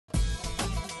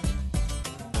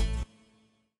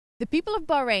The people of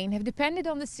Bahrain have depended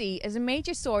on the sea as a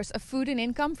major source of food and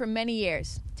income for many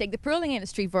years. Take the pearling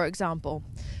industry, for example.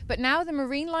 But now the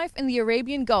marine life in the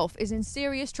Arabian Gulf is in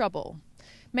serious trouble.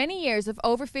 Many years of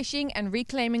overfishing and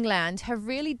reclaiming land have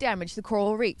really damaged the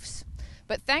coral reefs.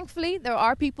 But thankfully, there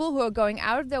are people who are going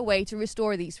out of their way to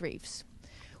restore these reefs.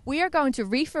 We are going to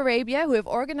Reef Arabia, who have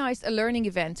organized a learning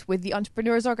event with the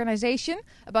Entrepreneurs Organization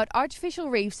about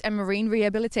artificial reefs and marine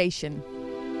rehabilitation.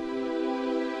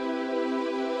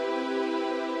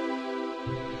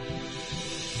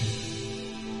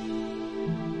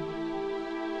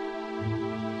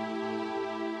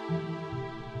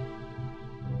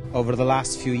 Over the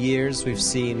last few years, we've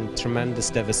seen tremendous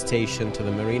devastation to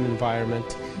the marine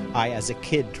environment. I, as a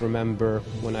kid, remember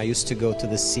when I used to go to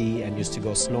the sea and used to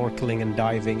go snorkeling and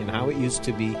diving and how it used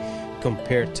to be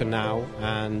compared to now.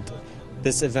 And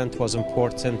this event was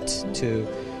important to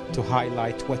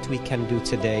highlight what we can do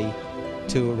today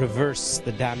to reverse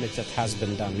the damage that has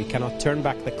been done. We cannot turn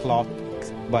back the clock,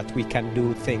 but we can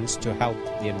do things to help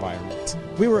the environment.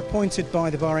 We were appointed by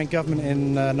the Bahrain government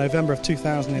in November of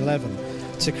 2011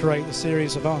 to create a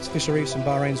series of artificial reefs in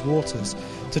Bahrain's waters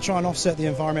to try and offset the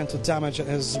environmental damage that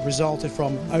has resulted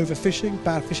from overfishing,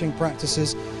 bad fishing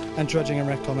practices and dredging and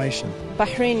reclamation.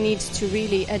 Bahrain needs to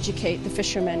really educate the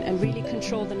fishermen and really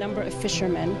control the number of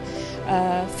fishermen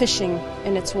fishing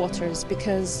in its waters,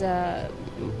 because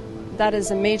that is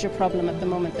a major problem at the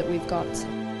moment that we've got.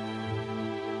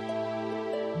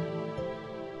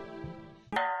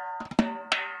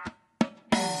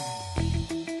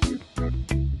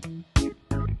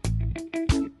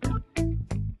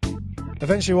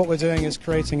 Eventually what we're doing is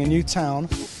creating a new town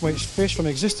which fish from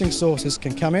existing sources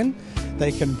can come in,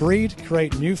 they can breed,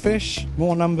 create new fish,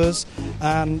 more numbers,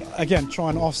 and again try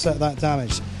and offset that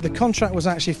damage. The contract was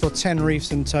actually for 10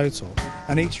 reefs in total,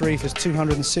 and each reef is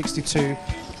 262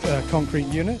 concrete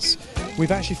units.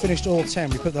 We've actually finished all 10.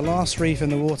 We put the last reef in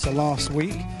the water last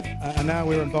week, and now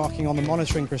we're embarking on the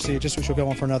monitoring procedures, which will go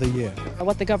on for another year.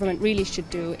 What the government really should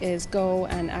do is go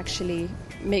and actually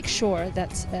make sure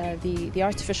that the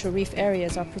artificial reef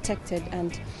areas are protected,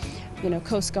 and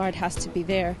Coast Guard has to be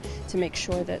there to make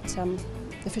sure that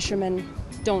the fishermen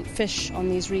don't fish on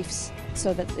these reefs,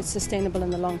 so that it's sustainable in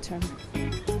the long term.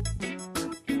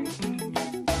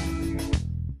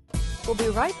 We'll be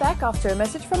right back after a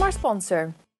message from our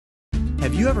sponsor.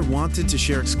 Have you ever wanted to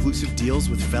share exclusive deals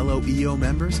with fellow EO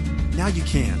members? Now you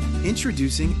can.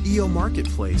 Introducing EO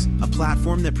Marketplace, a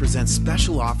platform that presents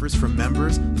special offers for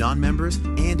members, non-members,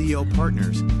 and EO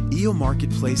partners. EO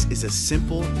Marketplace is a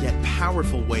simple yet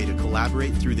powerful way to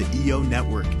collaborate through the EO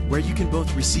network, where you can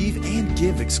both receive and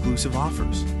give exclusive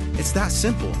offers. It's that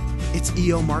simple. It's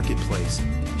EO Marketplace.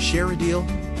 Share a deal,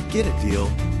 get a deal,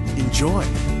 enjoy.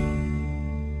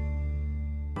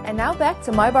 And now back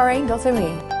to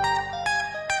mybahrain.me.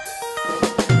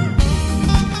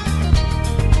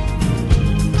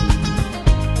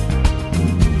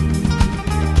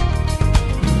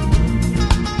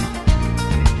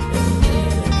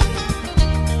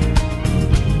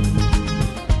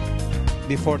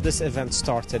 Before this event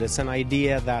started, it's an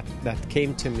idea that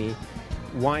came to me.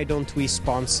 Why don't we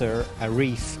sponsor a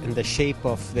reef in the shape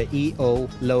of the EO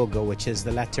logo, which is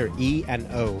the letter E and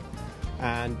O?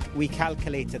 And we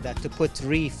calculated that to put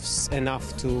reefs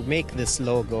enough to make this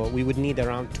logo, we would need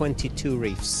around 22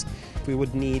 reefs. We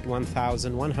would need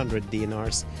 1,100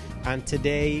 dinars, and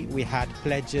today we had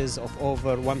pledges of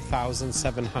over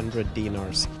 1,700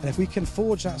 dinars. And if we can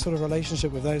forge that sort of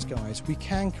relationship with those guys, we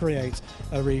can create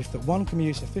a reef that, one, can be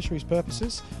used for fisheries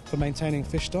purposes, for maintaining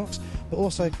fish stocks, but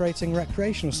also creating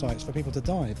recreational sites for people to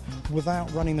dive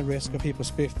without running the risk of people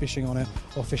spearfishing on it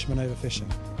or fishermen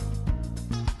overfishing.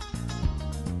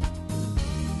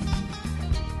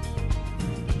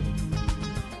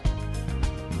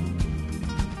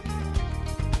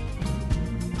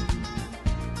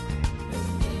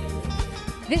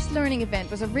 This learning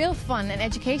event was a real fun and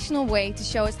educational way to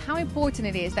show us how important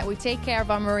it is that we take care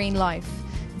of our marine life.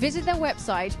 Visit their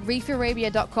website,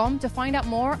 reefarabia.com, to find out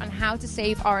more on how to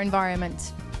save our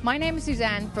environment. My name is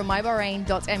Suzanne from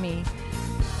mybahrain.me.